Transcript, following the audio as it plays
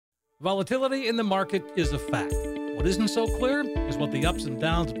Volatility in the market is a fact. What isn't so clear is what the ups and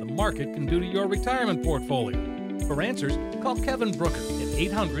downs of the market can do to your retirement portfolio. For answers, call Kevin Brucher at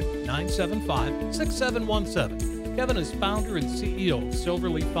 800-975-6717. Kevin is founder and CEO of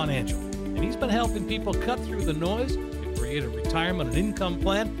Silverleaf Financial, and he's been helping people cut through the noise to create a retirement and income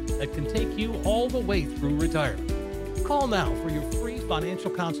plan that can take you all the way through retirement. Call now for your free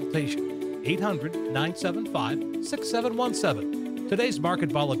financial consultation. 800-975-6717. Today's market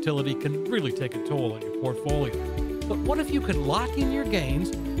volatility can really take a toll on your portfolio. But what if you could lock in your gains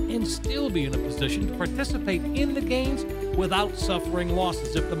and still be in a position to participate in the gains without suffering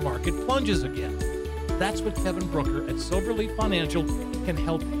losses if the market plunges again? That's what Kevin Brucher at Silverleaf Financial can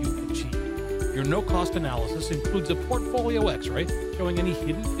help you achieve. Your no-cost analysis includes a portfolio x-ray showing any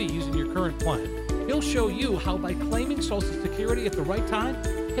hidden fees in your current plan. He'll show you how by claiming Social Security at the right time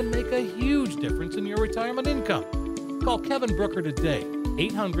can make a huge difference in your retirement income. Call Kevin Brucher today,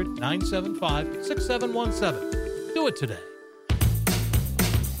 800-975-6717. Do it today.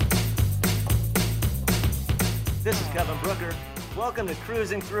 This is Kevin Brucher. Welcome to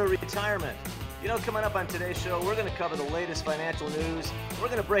Cruising Through Retirement. You know, coming up on today's show, we're going to cover the latest financial news. We're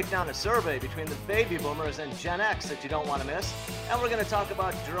going to break down a survey between the baby boomers and Gen X that you don't want to miss. And we're going to talk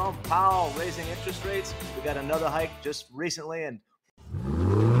about Jerome Powell raising interest rates. We got another hike just recently, and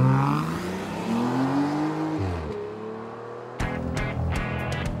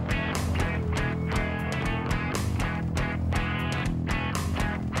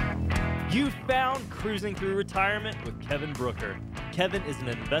You found Cruising Through Retirement with Kevin Brucher. Kevin is an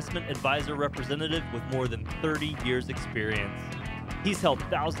investment advisor representative with more than 30 years experience. He's helped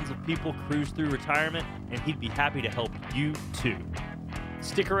thousands of people cruise through retirement, and he'd be happy to help you too.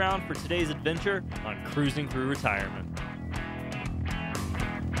 Stick around for today's adventure on Cruising Through Retirement.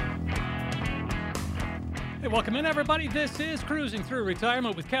 Hey, welcome in, everybody. This is Cruising Through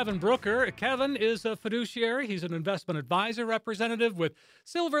Retirement with Kevin Brucher. Kevin is a fiduciary. He's an investment advisor representative with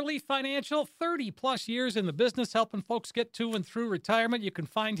Silverleaf Financial, 30-plus years in the business, helping folks get to and through retirement. You can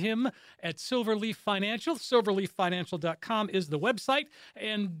find him at Silverleaf Financial. Silverleaffinancial.com is the website,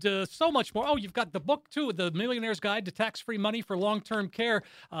 and so much more. Oh, you've got the book, too, The Millionaire's Guide to Tax-Free Money for Long-Term Care.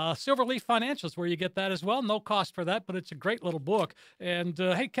 Silverleaf Financial is where you get that as well. No cost for that, but it's a great little book. And,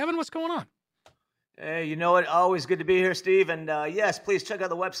 hey, Kevin, what's going on? hey, you know what? Always good to be here, Steve. And yes, please check out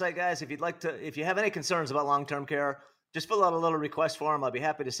the website, guys. If you have any concerns about long-term care, just fill out a little request form. I'll be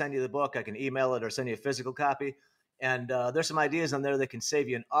happy to send you the book. I can email it or send you a physical copy. And there's some ideas on there that can save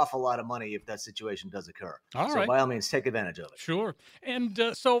you an awful lot of money if that situation does occur. All so right. by all means, take advantage of it. Sure. And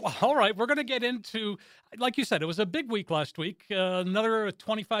all right, we're going to get into, like you said, it was a big week last week. Another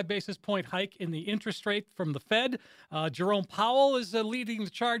 25 basis point hike in the interest rate from the Fed. Jerome Powell is leading the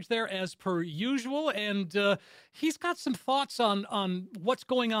charge there as per usual. And he's got some thoughts on what's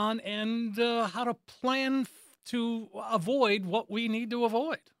going on and how to plan to avoid what we need to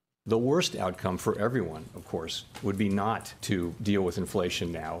avoid. The worst outcome for everyone, of course, would be not to deal with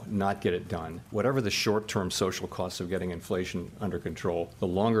inflation now, not get it done. Whatever the short-term social costs of getting inflation under control, the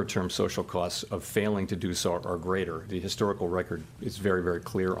longer-term social costs of failing to do so are greater. The historical record is very, very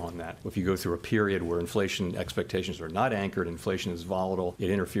clear on that. If you go through a period where inflation expectations are not anchored, inflation is volatile,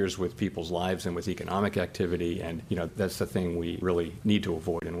 it interferes with people's lives and with economic activity, and that's the thing we really need to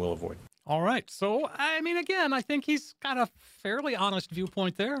avoid and will avoid. All right. So, I mean, again, I think he's got a fairly honest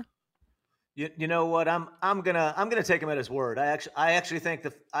viewpoint there. You know what? I'm gonna take him at his word. I actually think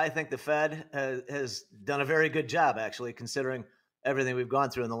the Fed has done a very good job, actually, considering everything we've gone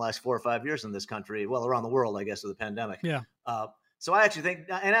through in the last 4 or 5 years in this country, well, around the world, I guess, with the pandemic. Yeah. So I actually think,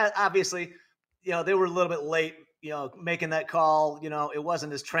 and obviously, they were a little bit late, making that call. It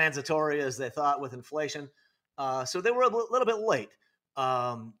wasn't as transitory as they thought with inflation. So they were a little bit late.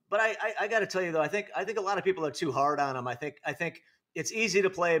 But I got to tell you though, I think a lot of people are too hard on him. I think it's easy to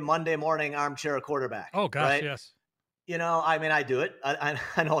play Monday morning armchair quarterback. Oh gosh, right? Yes. I mean, I do it. I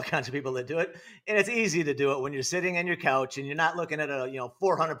know all kinds of people that do it, and it's easy to do it when you're sitting on your couch and you're not looking at a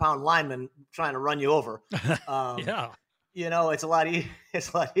 400-pound lineman trying to run you over. Yeah. It's a lot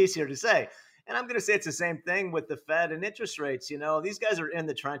easier to say. And I'm going to say it's the same thing with the Fed and interest rates. These guys are in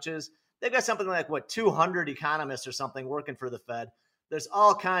the trenches. They've got something like 200 economists or something working for the Fed. There's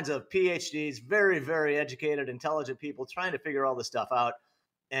all kinds of PhDs, very, very educated, intelligent people trying to figure all this stuff out.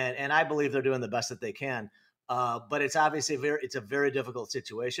 And I believe they're doing the best that they can. But it's obviously it's a very difficult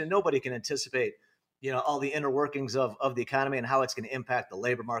situation. Nobody can anticipate, all the inner workings of the economy and how it's going to impact the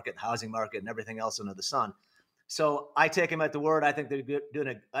labor market, the housing market, and everything else under the sun. So I take them at the word. I think they're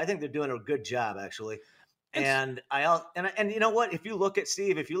doing a good job, actually. And you know what? If you look at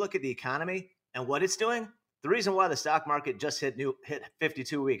the economy and what it's doing, The reason why the stock market just hit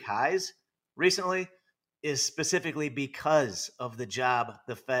 52-week highs recently is specifically because of the job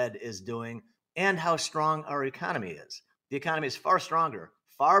the Fed is doing and how strong our economy is. The economy is far stronger,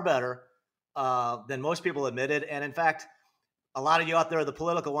 far better than most people admitted. And in fact, a lot of you out there, the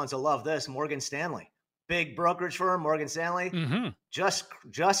political ones, will love this. Morgan Stanley, big brokerage firm, Morgan Stanley,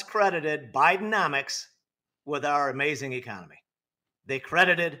 just credited Bidenomics with our amazing economy. They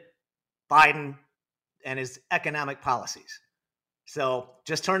credited Biden and his economic policies. So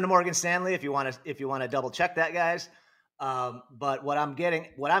just turn to Morgan Stanley if you want to double check that, guys. But what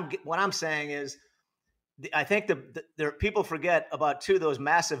I'm saying is, I think there people forget about two of those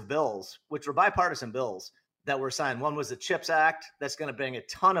massive bills, which were bipartisan bills that were signed. One was the CHIPS Act, that's going to bring a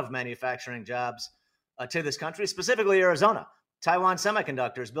ton of manufacturing jobs to this country, specifically Arizona. Taiwan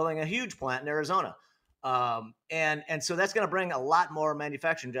Semiconductor is building a huge plant in Arizona. And so that's going to bring a lot more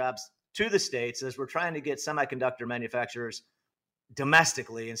manufacturing jobs to the States as we're trying to get semiconductor manufacturers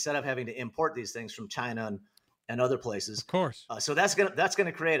domestically instead of having to import these things from China and other places. Of course. So that's going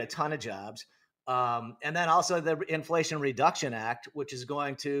to create a ton of jobs. And then also the Inflation Reduction Act, which is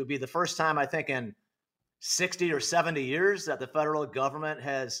going to be the first time, I think, in 60 or 70 years that the federal government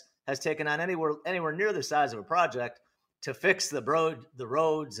has taken on anywhere near the size of a project to fix the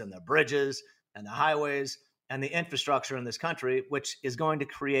roads and the bridges and the highways and the infrastructure in this country, which is going to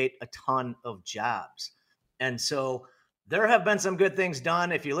create a ton of jobs. And so there have been some good things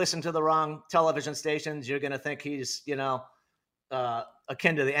done. If you listen to the wrong television stations, you're going to think he's,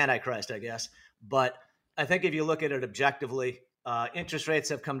 akin to the Antichrist, I guess. But I think if you look at it objectively, interest rates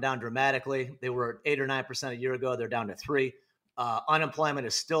have come down dramatically. They were 8 or 9% a year ago. They're down to 3%. Unemployment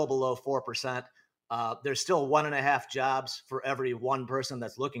is still below 4%. There's still 1.5 jobs for every one person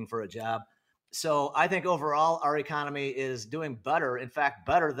that's looking for a job. So I think overall our economy is doing better. In fact,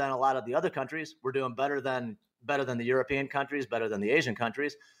 better than a lot of the other countries. We're doing better than the European countries, better than the Asian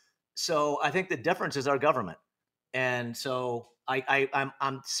countries. So I think the difference is our government. And so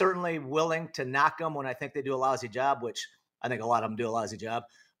I'm certainly willing to knock them when I think they do a lousy job, which I think a lot of them do a lousy job.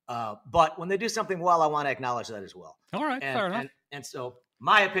 But when they do something well, I want to acknowledge that as well. All right, fair enough. And so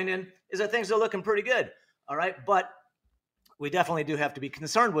my opinion is that things are looking pretty good. All right. But we definitely do have to be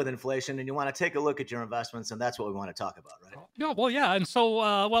concerned with inflation, and you want to take a look at your investments, and that's what we want to talk about, right? No, well, yeah. And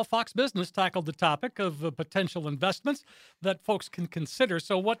so, Fox Business tackled the topic of potential investments that folks can consider.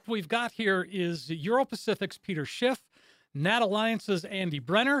 So what we've got here is Euro-Pacific's Peter Schiff, Nat Alliance's Andy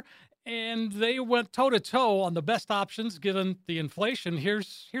Brenner, and they went toe-to-toe on the best options given the inflation.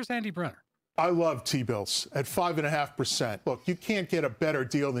 Here's Andy Brenner. I love T-bills at 5.5%. Look, you can't get a better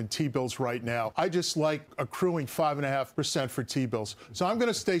deal than T-bills right now. I just like accruing 5.5% for T-bills. So I'm going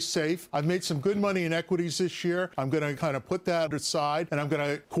to stay safe. I've made some good money in equities this year. I'm going to kind of put that aside, and I'm going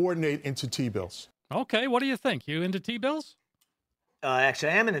to coordinate into T-bills. Okay, what do you think? You into T-bills?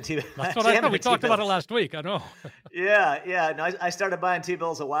 Actually, I am into T-bills. That's what I thought. We talked about it last week. I know. Yeah. No, I started buying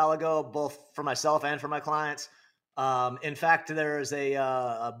T-bills a while ago, both for myself and for my clients. In fact, there's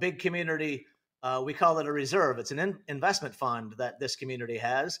a big community. We call it a reserve. It's an investment fund that this community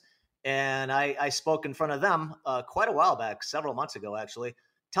has. And I spoke in front of them quite a while back, several months ago, actually,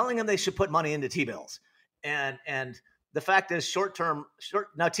 telling them they should put money into T-bills. And the fact is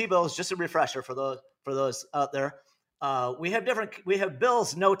now T-bills, just a refresher for those out there. We have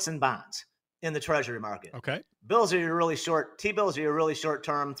bills, notes, and bonds in the treasury market. Okay. Bills are your really short. T-bills are your really short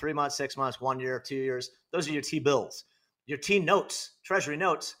term, 3 months, 6 months, 1 year, 2 years. Those are your T-bills. Your T-notes, treasury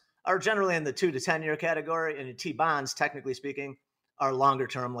notes, are generally in the 2 to 10 year category, and your T-bonds, technically speaking, are longer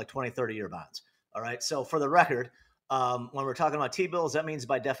term, like 20, 30 year bonds. All right. So for the record, when we're talking about T-bills, that means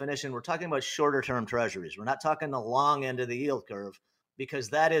by definition, we're talking about shorter term treasuries. We're not talking the long end of the yield curve, because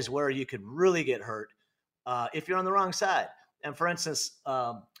that is where you could really get hurt if you're on the wrong side. And for instance,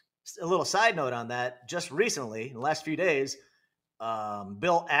 a little side note on that, just recently, in the last few days,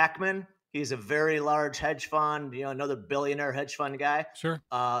 Bill Ackman, he's a very large hedge fund, another billionaire hedge fund guy. Sure.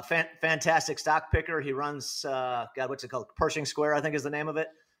 Fantastic stock picker. He runs, what's it called? Pershing Square, I think is the name of it.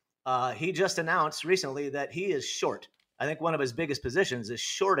 He just announced recently that he is short. I think one of his biggest positions is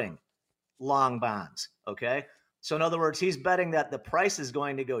shorting long bonds. Okay. So in other words, he's betting that the price is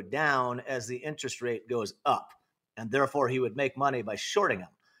going to go down as the interest rate goes up, and therefore he would make money by shorting them.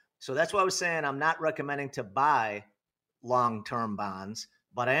 So that's why I was saying I'm not recommending to buy long-term bonds,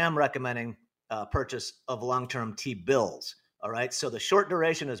 but I am recommending purchase of long-term T-bills. All right. So the short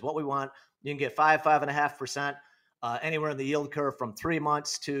duration is what we want. You can get 5.5%, anywhere in the yield curve from 3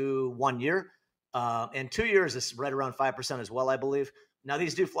 months to 1 year. And 2 years is right around 5% as well, I believe. Now,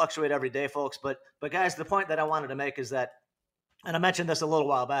 these do fluctuate every day, folks. But guys, the point that I wanted to make is that, and I mentioned this a little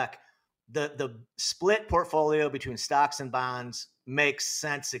while back, the split portfolio between stocks and bonds makes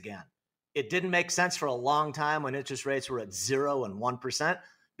sense again. It didn't make sense for a long time when interest rates were at 0 and 1%,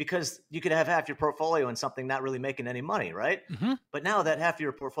 because you could have half your portfolio in something not really making any money, right? Mm-hmm. But now that half of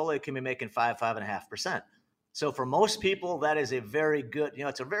your portfolio can be making 5.5%. So for most people, that is a very good,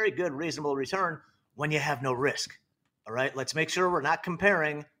 it's a very good, reasonable return when you have no risk. All right. Let's make sure we're not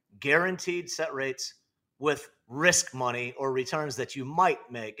comparing guaranteed set rates with risk money or returns that you might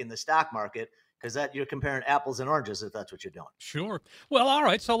make in the stock market, because that you're comparing apples and oranges if that's what you're doing. Sure. Well, all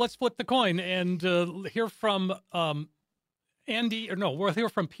right. So let's flip the coin and hear from we'll hear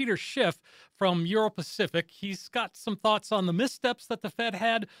from Peter Schiff from Euro Pacific. He's got some thoughts on the missteps that the Fed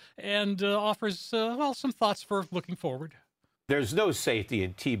had and offers, some thoughts for looking forward. There's no safety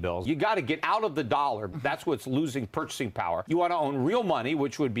in T-bills. You got to get out of the dollar. That's what's losing purchasing power. You want to own real money,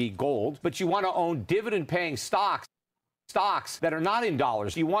 which would be gold, but you want to own dividend-paying stocks that are not in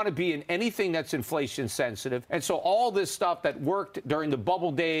dollars. You want to be in anything that's inflation sensitive. And so all this stuff that worked during the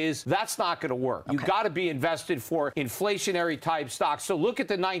bubble days, that's not going to work. Okay. You got to be invested for inflationary type stocks. So look at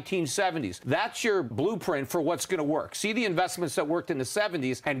the 1970s. That's your blueprint for what's going to work. See the investments that worked in the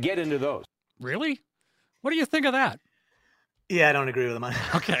 70s and get into those. Really? What do you think of that? Yeah, I don't agree with them on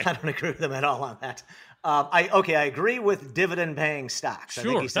Okay. I don't agree with them at all on that. I agree with dividend-paying stocks. Sure, I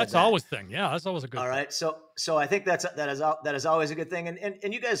think he said that's that. always a thing. Yeah, that's always a good All thing. right, so I think that is always a good thing.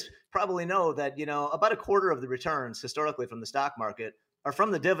 And you guys probably know that about a quarter of the returns historically from the stock market are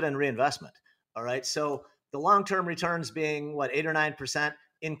from the dividend reinvestment. All right, so the long-term returns being 8 or 9%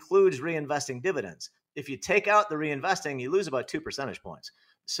 includes reinvesting dividends. If you take out the reinvesting, you lose about 2 percentage points.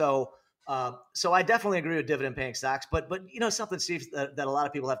 So I definitely agree with dividend-paying stocks, but something, Steve, that a lot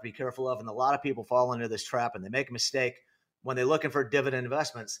of people have to be careful of, and a lot of people fall into this trap, and they make a mistake when they're looking for dividend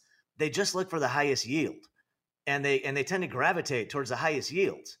investments. They just look for the highest yield, and they tend to gravitate towards the highest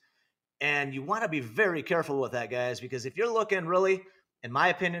yields. And you want to be very careful with that, guys, because if you're looking really, in my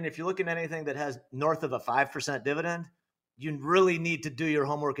opinion, if you're looking at anything that has north of a 5% dividend, you really need to do your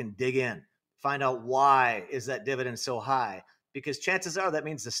homework and dig in, find out why is that dividend so high. Because chances are that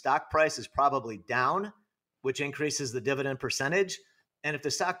means the stock price is probably down, which increases the dividend percentage. And if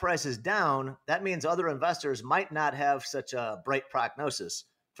the stock price is down, that means other investors might not have such a bright prognosis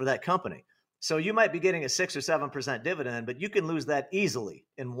for that company. So you might be getting a 6 or 7% dividend, but you can lose that easily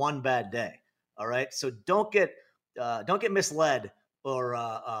in one bad day. All right. So don't get misled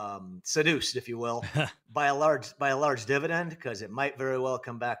or seduced, if you will, by a large dividend, because it might very well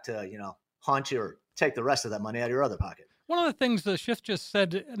come back to haunt you or take the rest of that money out of your other pocket. One of the things the Schiff just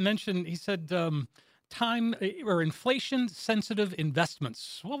mentioned, he said time or inflation sensitive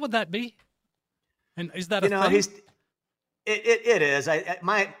investments. What would that be? And is that a thing? It is.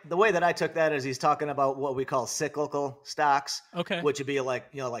 The way that I took that is he's talking about what we call cyclical stocks, okay, which would be like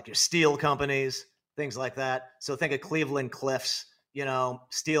your steel companies, things like that. So think of Cleveland Cliffs,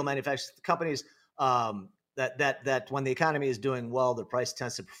 steel manufacturers companies that when the economy is doing well, the price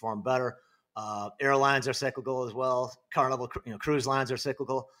tends to perform better. Airlines are cyclical as well. Carnival, cruise lines are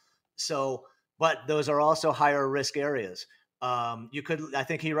cyclical. So, but those are also higher risk areas. I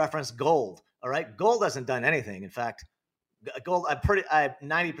think he referenced gold. All right. Gold hasn't done anything. In fact, gold, I'm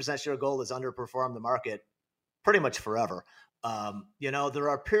 90% sure gold has underperformed the market pretty much forever. There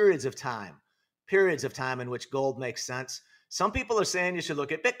are periods of time in which gold makes sense. Some people are saying you should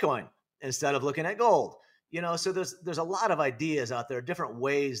look at Bitcoin instead of looking at gold. So there's a lot of ideas out there, different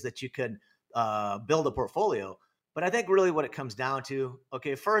ways that you could build a portfolio. But I think really what it comes down to,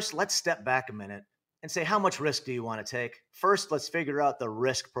 okay, first, let's step back a minute and say, how much risk do you want to take? First, let's figure out the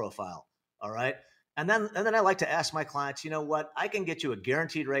risk profile. All right. And then I like to ask my clients, I can get you a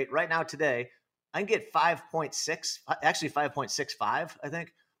guaranteed rate right now today. I can get 5.6, actually 5.65, I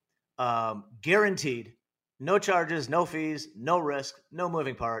think, guaranteed, no charges, no fees, no risk, no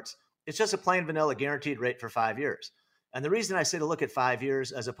moving parts. It's just a plain vanilla guaranteed rate for 5 years. And the reason I say to look at 5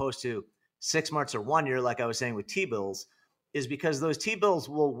 years as opposed to 6 months or 1 year, like I was saying with T-bills, is because those T-bills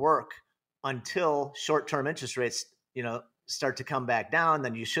will work until short-term interest rates, start to come back down.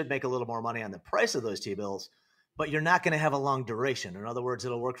 Then you should make a little more money on the price of those T-bills, but you're not going to have a long duration. In other words,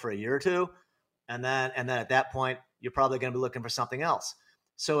 it'll work for a year or two. And then at that point, you're probably going to be looking for something else.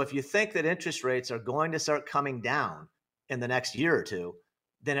 So if you think that interest rates are going to start coming down in the next year or two,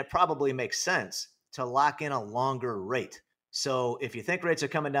 then it probably makes sense to lock in a longer rate. So if you think rates are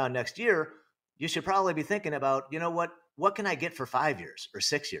coming down next year, you should probably be thinking about, what can I get for 5 years or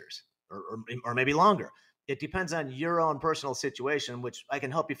 6 years or maybe longer? It depends on your own personal situation, which I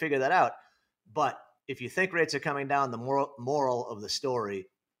can help you figure that out. But if you think rates are coming down, the moral of the story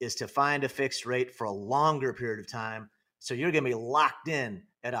is to find a fixed rate for a longer period of time. So you're going to be locked in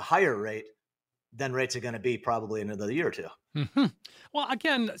at a higher rate than rates are going to be probably in another year or two. Hmm. Well,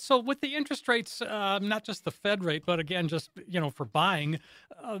 again, so with the interest rates, not just the Fed rate, but again, just for buying,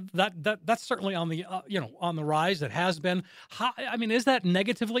 that's certainly on the on the rise. It has been. I mean, is that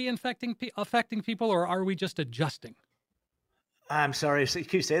negatively affecting people, or are we just adjusting? I'm sorry. Can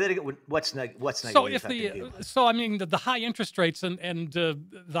you say that again? What's So negatively if affecting people? I mean the high interest rates and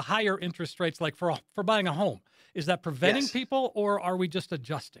the higher interest rates, like for buying a home, is that preventing Yes. people, or are we just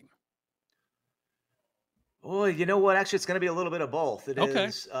adjusting? Well, you know what? Actually, it's going to be a little bit of both. It Okay.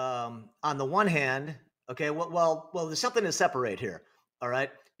 is on the one hand, okay. Well, there's something to separate here. All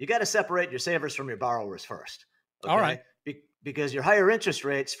right, you got to separate your savers from your borrowers first. Okay, All right. Because your higher interest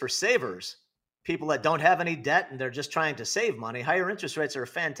rates for savers, people that don't have any debt and they're just trying to save money, higher interest rates are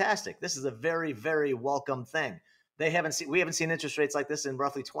fantastic. This is a very, very welcome thing. We haven't seen interest rates like this in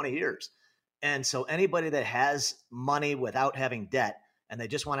roughly 20 years. And so anybody that has money without having debt and they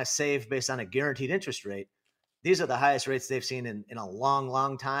just want to save based on a guaranteed interest rate, these are the highest rates they've seen in a long,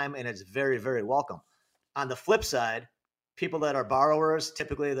 long time, and it's very, very welcome. On the flip side, people that are borrowers,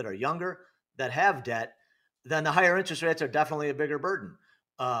 typically that are younger, that have debt, then the higher interest rates are definitely a bigger burden.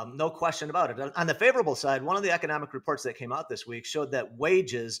 No question about it. On the favorable side, one of the economic reports that came out this week showed that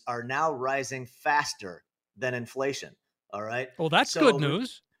wages are now rising faster than inflation. All right. Well, that's good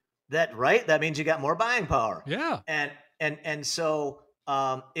news. That means you got more buying power. Yeah. And so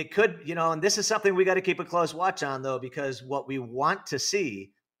it could, and this is something we got to keep a close watch on, though, because what we want to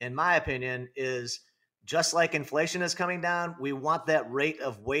see, in my opinion, is just like inflation is coming down, we want that rate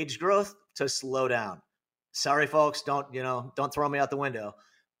of wage growth to slow down. Sorry, folks, don't throw me out the window.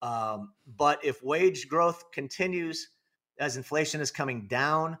 But if wage growth continues as inflation is coming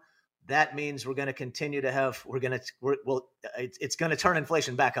down, that means we're going to continue to have, it's going to turn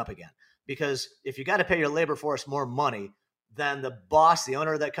inflation back up again. Because if you got to pay your labor force more money, then the boss, the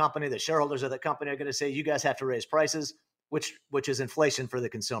owner of that company, the shareholders of that company are going to say, you guys have to raise prices, which is inflation for the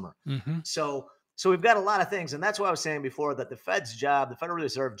consumer. Mm-hmm. So we've got a lot of things. And that's why I was saying before that the Fed's job, the Federal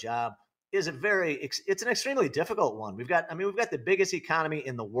Reserve job, is it's an extremely difficult one. We've got the biggest economy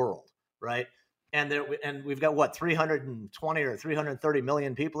in the world, right? And we've got what, 320 or 330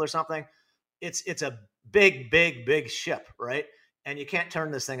 million people or something. It's a big ship, right? And you can't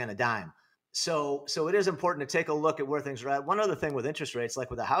turn this thing on a dime. So it is important to take a look at where things are at. One other thing with interest rates, like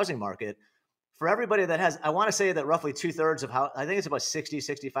with the housing market, for everybody that has, I want to say that roughly 2/3 of I think it's about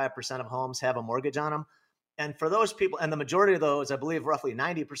 65% of homes have a mortgage on them. And for those people, and the majority of those, I believe roughly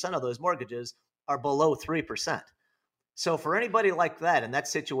 90% of those mortgages are below 3%. So for anybody like that in that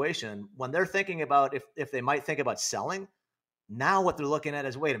situation, when they're thinking about if they might think about selling, now what they're looking at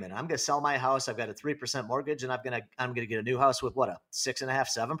is, wait a minute, I'm going to sell my house. I've got a 3% mortgage, and I'm going to get a new house with what, a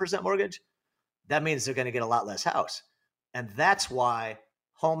 6.5%, 7% mortgage. That means they're going to get a lot less house, and that's why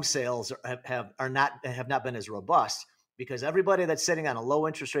home sales have not been as robust, because everybody that's sitting on a low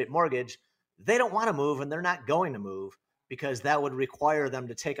interest rate mortgage, they don't want to move, and they're not going to move because that would require them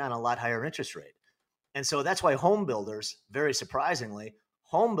to take on a lot higher interest rate. And so that's why home builders, very surprisingly,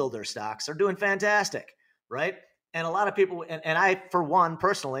 home builder stocks are doing fantastic, right? And a lot of people, and I, for one,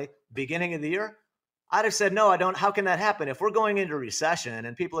 personally, beginning of the year, I'd have said, no, I don't. How can that happen? If we're going into recession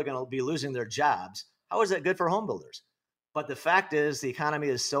and people are going to be losing their jobs, how is that good for home builders? But the fact is, the economy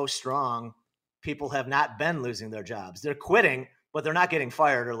is so strong, people have not been losing their jobs. They're quitting, but they're not getting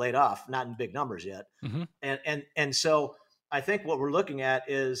fired or laid off, not in big numbers yet. Mm-hmm. And so I think what we're looking at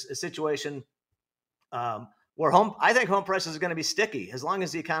is a situation where I think home prices are going to be sticky. As long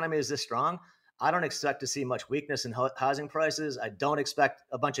as the economy is this strong, I don't expect to see much weakness in housing prices. I don't expect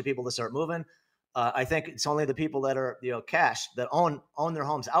a bunch of people to start moving. I think it's only the people that are, cash, that own their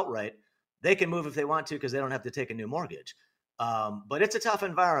homes outright. They can move if they want to because they don't have to take a new mortgage. But it's a tough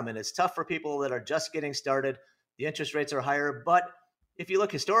environment. It's tough for people that are just getting started. The interest rates are higher. But if you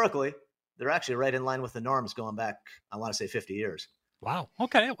look historically, they're actually right in line with the norms going back, I want to say 50 years. Wow.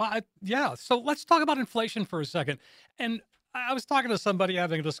 Okay. Well, yeah. So let's talk about inflation for a second. And I was talking to somebody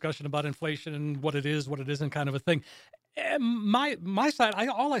having a discussion about inflation and what it is, what it isn't, kind of a thing. And my side,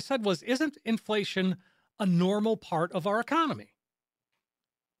 all I said was, isn't inflation a normal part of our economy?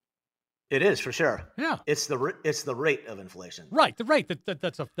 It is, for sure. Yeah. It's the rate of inflation. Right. The rate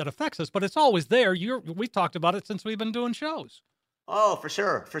that affects us, but it's always there. We've talked about it since we've been doing shows. Oh, for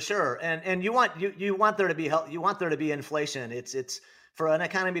sure. And you want there to be you want there to be inflation. It's for an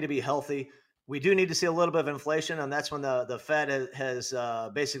economy to be healthy. We do need to see a little bit of inflation, and that's when the Fed has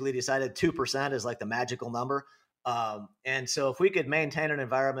basically decided 2% is like the magical number. And so if we could maintain an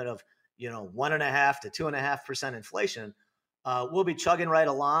environment of 1.5 to 2.5% inflation, we'll be chugging right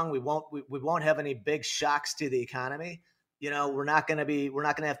along. We won't have any big shocks to the economy. we're not going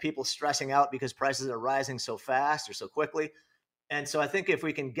to have people stressing out because prices are rising so fast or so quickly. And so I think if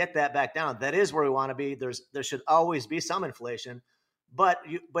we can get that back down, that is where we want to be. There should always be some inflation, but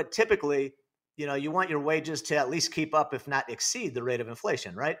typically, you want your wages to at least keep up, if not exceed the rate of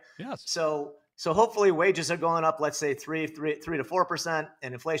inflation, right? Yes. So hopefully wages are going up, let's say 3 to 4%,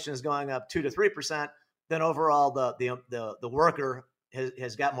 and inflation is going up 2 to 3%. Then overall, the worker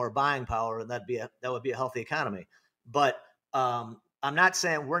has got more buying power, and that would be a healthy economy. But we're not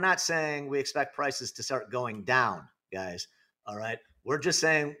saying we expect prices to start going down, guys. All right. We're just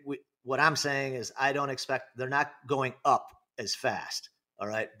saying what I'm saying is I don't expect they're not going up as fast. All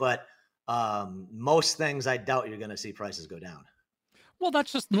right. But most things I doubt you're going to see prices go down. Well,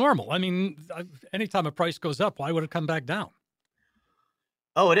 that's just normal. I mean, anytime a price goes up, why would it come back down?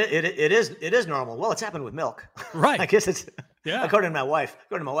 Oh, it is normal. Well, it's happened with milk. Right. I guess it's according to my wife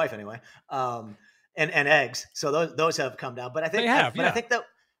anyway. And eggs. So those have come down, but I think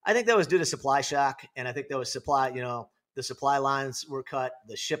I think that was due to supply shock. And I think there was the supply lines were cut,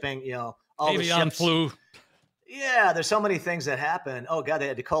 the shipping, all the ships. Flu. Yeah, there's so many things that happen. Oh God, they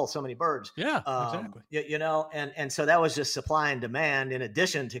had to cull so many birds. Yeah, exactly. And so that was just supply and demand in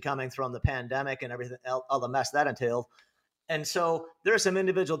addition to coming from the pandemic and everything, all the mess that entailed. And so there are some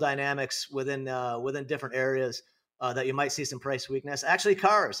individual dynamics within different areas that you might see some price weakness. Actually,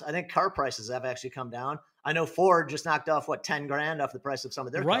 cars. I think car prices have actually come down. I know Ford just knocked off $10,000 off the price of some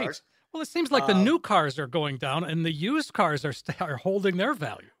of their cars. Well, it seems like the new cars are going down, and the used cars are holding their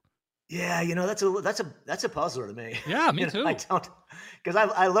value. Yeah, that's a puzzler to me. Yeah, me too. I don't, because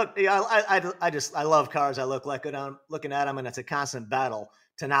I look, I love cars. I looking at them, and it's a constant battle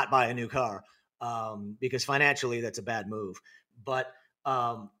to not buy a new car because financially that's a bad move. But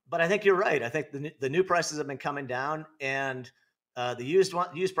I think you're right. I think the new prices have been coming down, and the used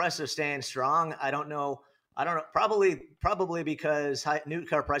prices are staying strong. I don't know. Probably because new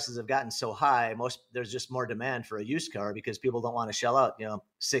car prices have gotten so high. There's just more demand for a used car because people don't want to shell out,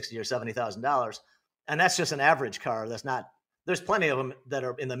 $60,000 or $70,000, and that's just an average car. There's plenty of them that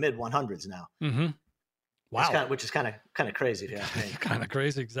are in the mid 100s now. Mm-hmm. Wow, which is kind of crazy if you ask me. Kind of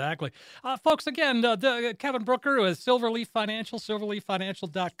crazy, exactly. Folks, again, Kevin Brucher with Silverleaf Financial,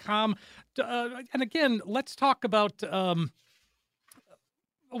 silverleaffinancial.com. And again, let's talk about.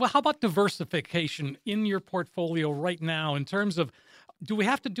 Well, how about diversification in your portfolio right now in terms of, do we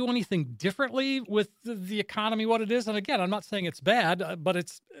have to do anything differently with the economy, what it is? And again, I'm not saying it's bad, but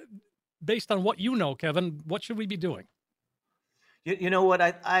it's based on what you know, Kevin. What should we be doing? You know what?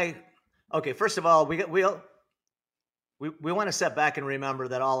 Okay, first of all, we want to step back and remember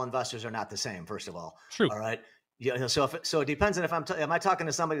that all investors are not the same, first of all. True. All right. So it depends on if am I talking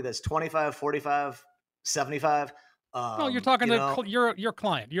to somebody that's 25, 45, 75? No, you're talking to your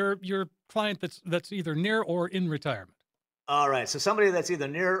client, your client that's either near or in retirement. All right. So somebody that's either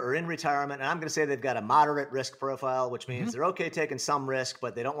near or in retirement, and I'm going to say they've got a moderate risk profile, which means they're okay taking some risk,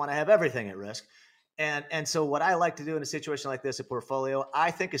 but they don't want to have everything at risk. And so what I like to do in a situation like this, a portfolio,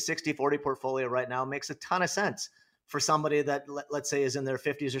 I think a 60-40 portfolio right now makes a ton of sense for somebody that, let's say, is in their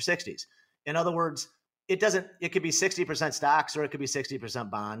 50s or 60s. In other words, it could be 60% stocks or it could be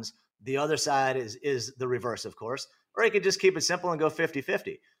 60% bonds. The other side is the reverse, of course, or you could just keep it simple and go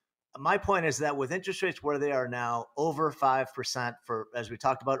 50-50. My point is that with interest rates where they are now, over 5% for, as we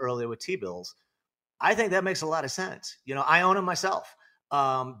talked about earlier with T-bills, I think that makes a lot of sense. I own them myself,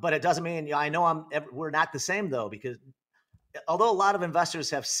 but it doesn't mean I know we're not the same though, because although a lot of investors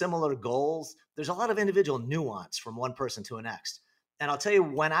have similar goals, there's a lot of individual nuance from one person to the next. And I'll tell you,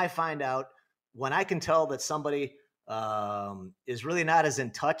 when I can tell that somebody is really not as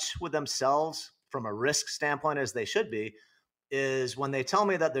in touch with themselves from a risk standpoint as they should be, is when they tell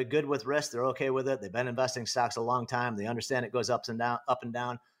me that they're good with risk, they're okay with it, they've been investing stocks a long time, they understand it goes up and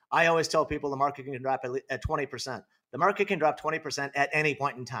down. I always tell people the market can drop at 20%. The market can drop 20% at any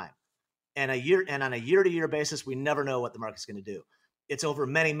point in time. And on a year-to-year basis, we never know what the market's going to do. It's over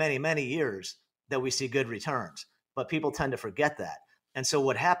many, many, many years that we see good returns, but people tend to forget that. And so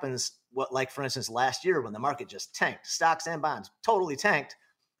what happens, like for instance, last year when the market just tanked, stocks and bonds totally tanked.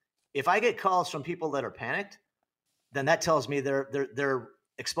 If I get calls from people that are panicked, then that tells me they're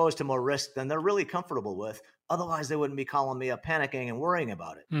exposed to more risk than they're really comfortable with. Otherwise, they wouldn't be calling me up, panicking and worrying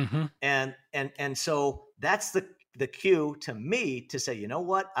about it. Mm-hmm. And so that's the cue to me to say, you know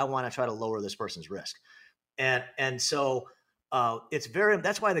what, I want to try to lower this person's risk. And so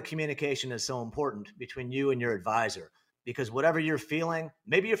that's why the communication is so important between you and your advisor, because whatever you're feeling,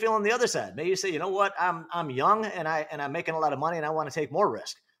 maybe you're feeling the other side. Maybe you say, you know what, I'm young and I'm making a lot of money and I want to take more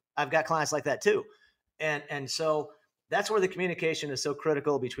risk. I've got clients like that too. And so that's where the communication is so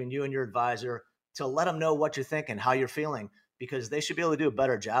critical between you and your advisor. to let them know what you're thinking, how you're feeling, because they should be able to do a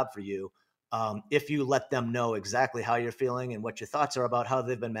better job for you if you let them know exactly how you're feeling and what your thoughts are about how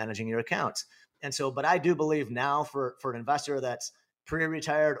they've been managing your accounts. And so, but I do believe now for an investor that's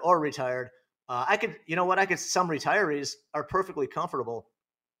pre-retired or retired, some retirees are perfectly comfortable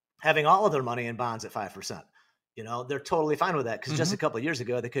having all of their money in bonds at 5%. They're totally fine with that because just a couple of years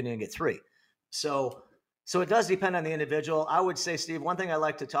ago, they couldn't even get 3. So it does depend on the individual. I would say, Steve, one thing I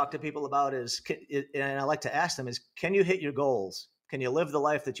like to talk to people about and I like to ask them is, can you hit your goals? Can you live the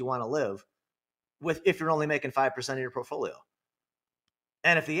life that you want to live if you're only making 5% of your portfolio?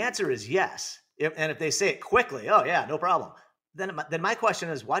 And if the answer is yes, and if they say it quickly, oh yeah, no problem, then my question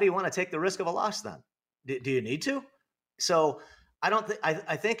is, why do you want to take the risk of a loss then? Do you need to? So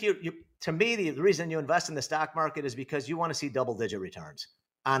I think to me, the reason you invest in the stock market is because you want to see double-digit returns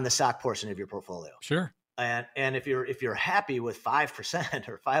on the stock portion of your portfolio. Sure. And if you're happy with 5%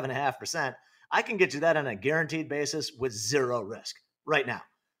 or 5.5%, I can get you that on a guaranteed basis with zero risk right now,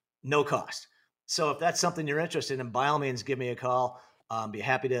 no cost. So if that's something you're interested in, by all means, give me a call. Be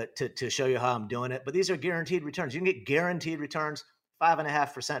happy to show you how I'm doing it. But these are guaranteed returns. You can get guaranteed returns,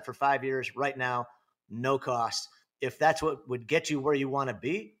 5.5% for 5 years right now, no cost. If that's what would get you where you want to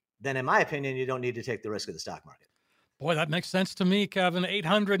be, then in my opinion, you don't need to take the risk of the stock market. Boy, that makes sense to me, Kevin.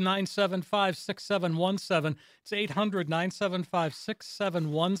 800-975-6717. It's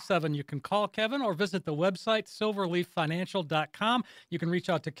 800-975-6717. You can call Kevin or visit the website, silverleaffinancial.com. You can reach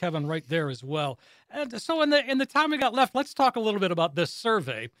out to Kevin right there as well. And so in the time we got left, let's talk a little bit about this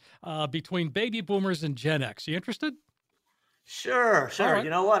survey between baby boomers and Gen X. You interested? Sure. Right. You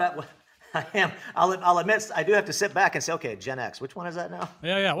know what? I am. I'll admit, I do have to sit back and say, okay, Gen X, which one is that now?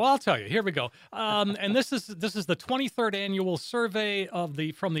 Yeah. Well, I'll tell you. Here we go. And this is the 23rd annual survey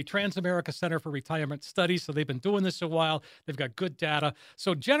from the Transamerica Center for Retirement Studies. So they've been doing this a while. They've got good data.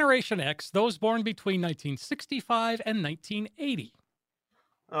 So Generation X, those born between 1965 and 1980.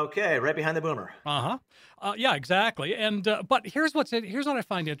 Okay, right behind the boomer. Yeah, exactly. And but here's what I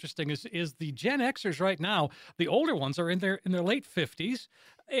find interesting is the Gen Xers right now. The older ones are in their late 50s,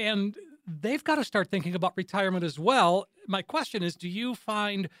 and they've got to start thinking about retirement as well. My question is, do you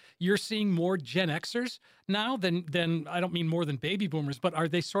find you're seeing more Gen Xers now than I don't mean more than baby boomers, but are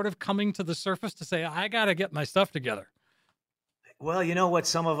they sort of coming to the surface to say, I got to get my stuff together? Well, you know what,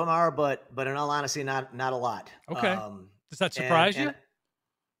 some of them are, but in all honesty, not a lot. Okay. Does that surprise you?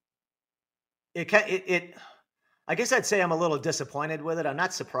 I guess I'd say I'm a little disappointed with it. I'm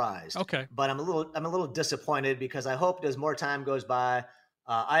not surprised. Okay. But I'm a little disappointed because I hoped as more time goes by,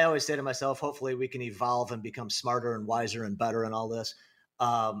 I always say to myself, hopefully we can evolve and become smarter and wiser and better and all this.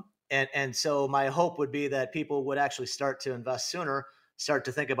 And so my hope would be that people would actually start to invest sooner, start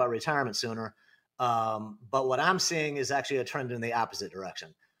to think about retirement sooner. But what I'm seeing is actually a trend in the opposite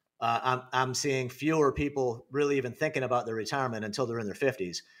direction. I'm seeing fewer people really even thinking about their retirement until they're in their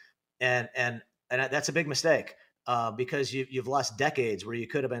 50s. And that's a big mistake because you've lost decades where you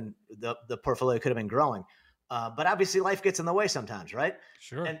could have been the portfolio could have been growing. But obviously life gets in the way sometimes, right?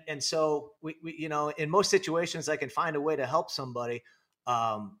 Sure. And so we in most situations I can find a way to help somebody.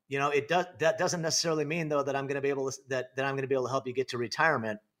 That doesn't necessarily mean though that I'm going to be able to help you get to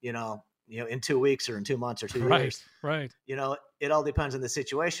retirement, in 2 weeks or in 2 months or 2 years. Right. It all depends on the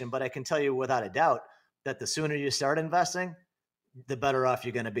situation, but I can tell you without a doubt that the sooner you start investing, the better off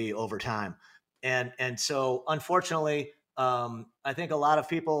you're going to be over time. And so unfortunately, I think a lot of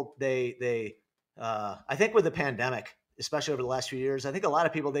people, I think with the pandemic, especially over the last few years, I think a lot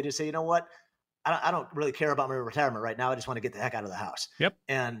of people, they just say, you know what, I don't really care about my retirement right now. I just want to get the heck out of the house. Yep.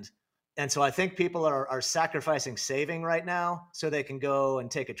 And so I think people are sacrificing saving right now so they can go and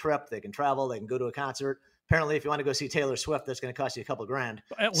take a trip. They can travel. They can go to a concert. Apparently, if you want to go see Taylor Swift, that's going to cost you a couple grand.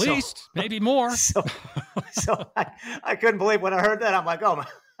 At least, maybe more. So I couldn't believe when I heard that. I'm like, oh,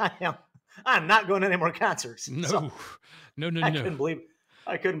 I'm not going to any more concerts. No. I couldn't believe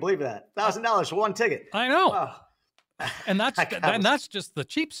that. $1,000 for one ticket. I know. Oh. And that's just the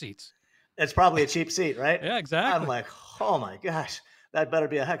cheap seats. It's probably a cheap seat, right? Yeah, exactly. I'm like, oh my gosh, that better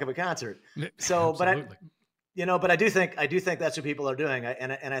be a heck of a concert. So, Absolutely. but I do think that's what people are doing.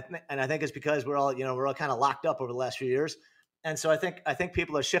 And I think it's because we're all kind of locked up over the last few years. And so I think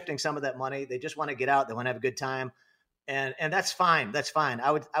people are shifting some of that money. They just want to get out. They want to have a good time. And that's fine. That's fine.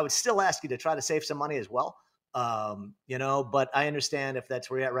 I would still ask you to try to save some money as well. But I understand if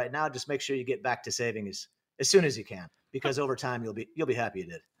that's where you're at right now, just make sure you get back to saving as soon as you can, because over time you'll be happy you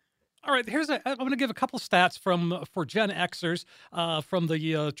did. All right, I'm going to give a couple stats for Gen Xers from the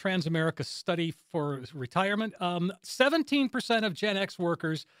Transamerica Study for Retirement. 17% of Gen X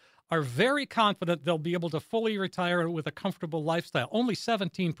workers are very confident they'll be able to fully retire with a comfortable lifestyle. Only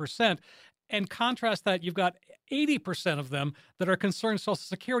 17%. And contrast that, you've got 80% of them that are concerned Social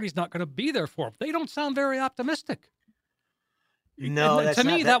Security is not going to be there for them. They don't sound very optimistic. No, and that's to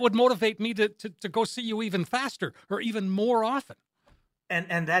not, me, that would motivate me to go see you even faster or even more often.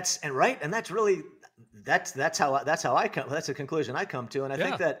 And that's really that's how I come. That's a conclusion I come to. And I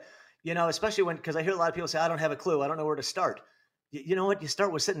think that, especially because I hear a lot of people say, I don't have a clue. I don't know where to start. You know what? You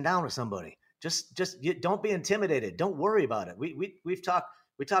start with sitting down with somebody. Just don't be intimidated. Don't worry about it. We talk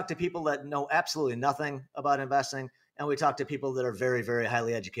to people that know absolutely nothing about investing, and we talk to people that are very, very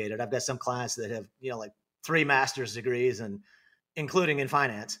highly educated. I've got some clients that have, like 3 master's degrees and including in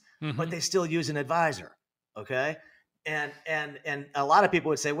finance, but they still use an advisor. Okay. And a lot of people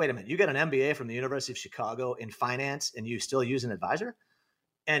would say, wait a minute, you got an MBA from the University of Chicago in finance and you still use an advisor?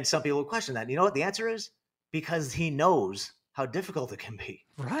 And some people would question that. You know what the answer is? Because he knows how difficult it can be.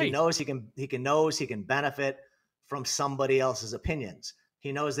 Right. He knows he can benefit from somebody else's opinions.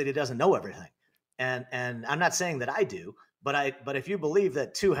 He knows that he doesn't know everything. And I'm not saying that I do, but if you believe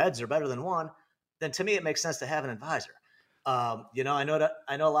that 2 heads are better than 1, then to me it makes sense to have an advisor. I know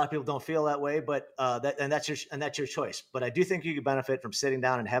a lot of people don't feel that way, but that's your choice. But I do think you could benefit from sitting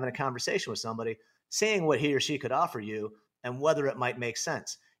down and having a conversation with somebody, seeing what he or she could offer you and whether it might make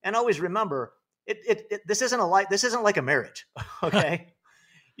sense. And always remember, this isn't like a marriage. Okay.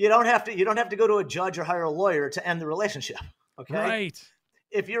 You don't have to go to a judge or hire a lawyer to end the relationship. Okay. Right.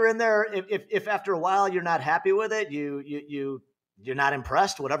 If you're in there, if after a while you're not happy with it, you're not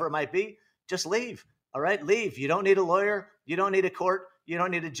impressed, whatever it might be, just leave. All right, leave. You don't need a lawyer. You don't need a court. You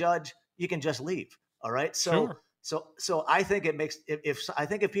don't need a judge. You can just leave. All right. So, sure. So I think it makes, if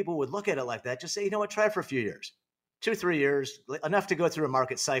people would look at it like that, just say, you know what, try it for a few years, 2-3 years, enough to go through a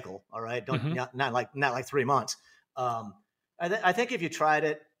market cycle. All right. Don't, not like 3 months. I think if you tried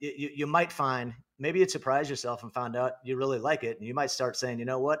it, you might find, maybe you'd surprise yourself and found out you really like it. And you might start saying, you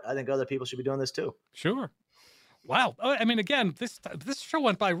know what, I think other people should be doing this too. Sure. Wow. I mean, again, this show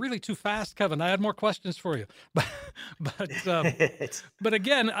went by really too fast, Kevin. I had more questions for you, but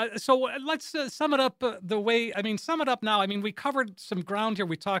again, so let's sum it up sum it up now. I mean, we covered some ground here.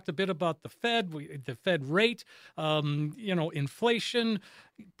 We talked a bit about the Fed, the Fed rate, inflation,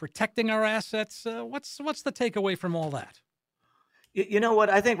 protecting our assets. What's the takeaway from all that? You know what?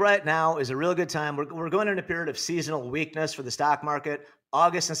 I think right now is a real good time. We're going in a period of seasonal weakness for the stock market.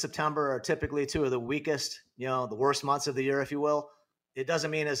 August and September are typically 2 of the weakest, the worst months of the year, if you will. It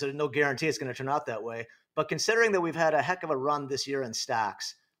doesn't mean there's no guarantee it's going to turn out that way. But considering that we've had a heck of a run this year in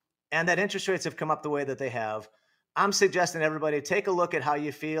stocks and that interest rates have come up the way that they have, I'm suggesting everybody take a look at how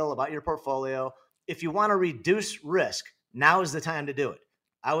you feel about your portfolio. If you want to reduce risk, now is the time to do it.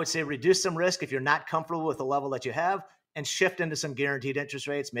 I would say reduce some risk if you're not comfortable with the level that you have and shift into some guaranteed interest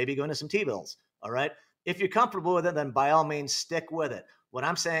rates, maybe go into some T-bills. All right. If you're comfortable with it, then by all means, stick with it. What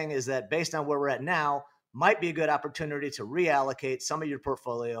I'm saying is that based on where we're at now, might be a good opportunity to reallocate some of your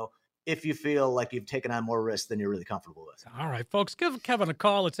portfolio if you feel like you've taken on more risk than you're really comfortable with. All right, folks, give Kevin a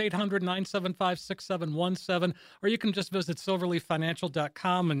call. It's 800-975-6717, or you can just visit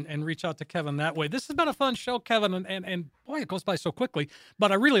silverleaffinancial.com and reach out to Kevin that way. This has been a fun show, Kevin, and boy, it goes by so quickly,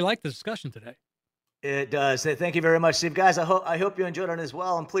 but I really like the discussion today. It does. Thank you very much, Steve. Guys, I hope you enjoyed it as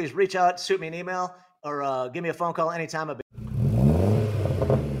well, and please reach out, shoot me an email, or give me a phone call anytime.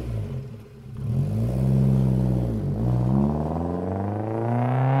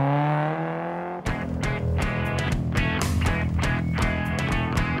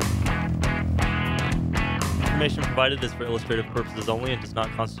 Information provided is for illustrative purposes only and does not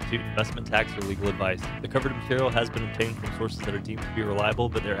constitute investment, tax, or legal advice. The covered material has been obtained from sources that are deemed to be reliable,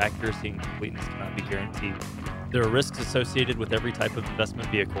 but their accuracy and completeness cannot be guaranteed. There are risks associated with every type of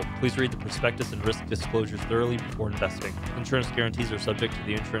investment vehicle. Please read the prospectus and risk disclosures thoroughly before investing. Insurance guarantees are subject to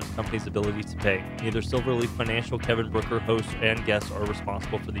the insurance company's ability to pay. Neither Silverleaf Financial, Kevin Brucher, hosts, and guests are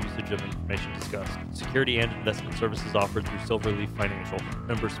responsible for the usage of information discussed. Security and investment services offered through Silverleaf Financial.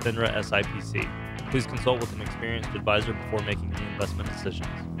 Member FINRA SIPC. Please consult with an experienced advisor before making any investment decisions.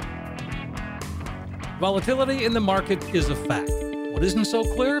 Volatility in the market is a fact. What isn't so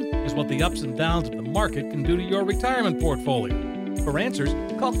clear is what the ups and downs of the market can do to your retirement portfolio. For answers,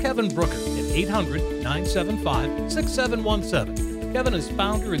 call Kevin Brucher at 800-975-6717. Kevin is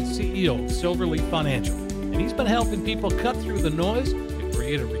founder and CEO of Silverleaf Financial, and he's been helping people cut through the noise to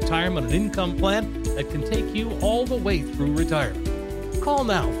create a retirement and income plan that can take you all the way through retirement. Call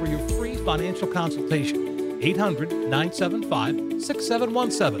now for your free financial consultation,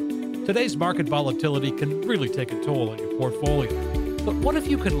 800-975-6717. Today's market volatility can really take a toll on your portfolio. But what if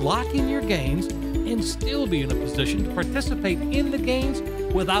you could lock in your gains and still be in a position to participate in the gains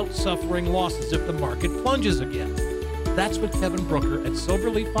without suffering losses if the market plunges again? That's what Kevin Brucher at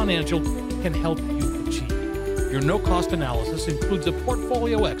Silverleaf Financial can help you achieve. Your no-cost analysis includes a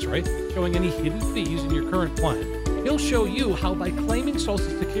portfolio x-ray showing any hidden fees in your current plan. He'll show you how by claiming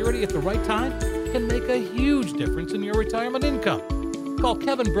Social Security at the right time can make a huge difference in your retirement income. Call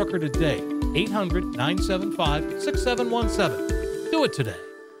Kevin Brucher today, 800-975-6717. Do it today.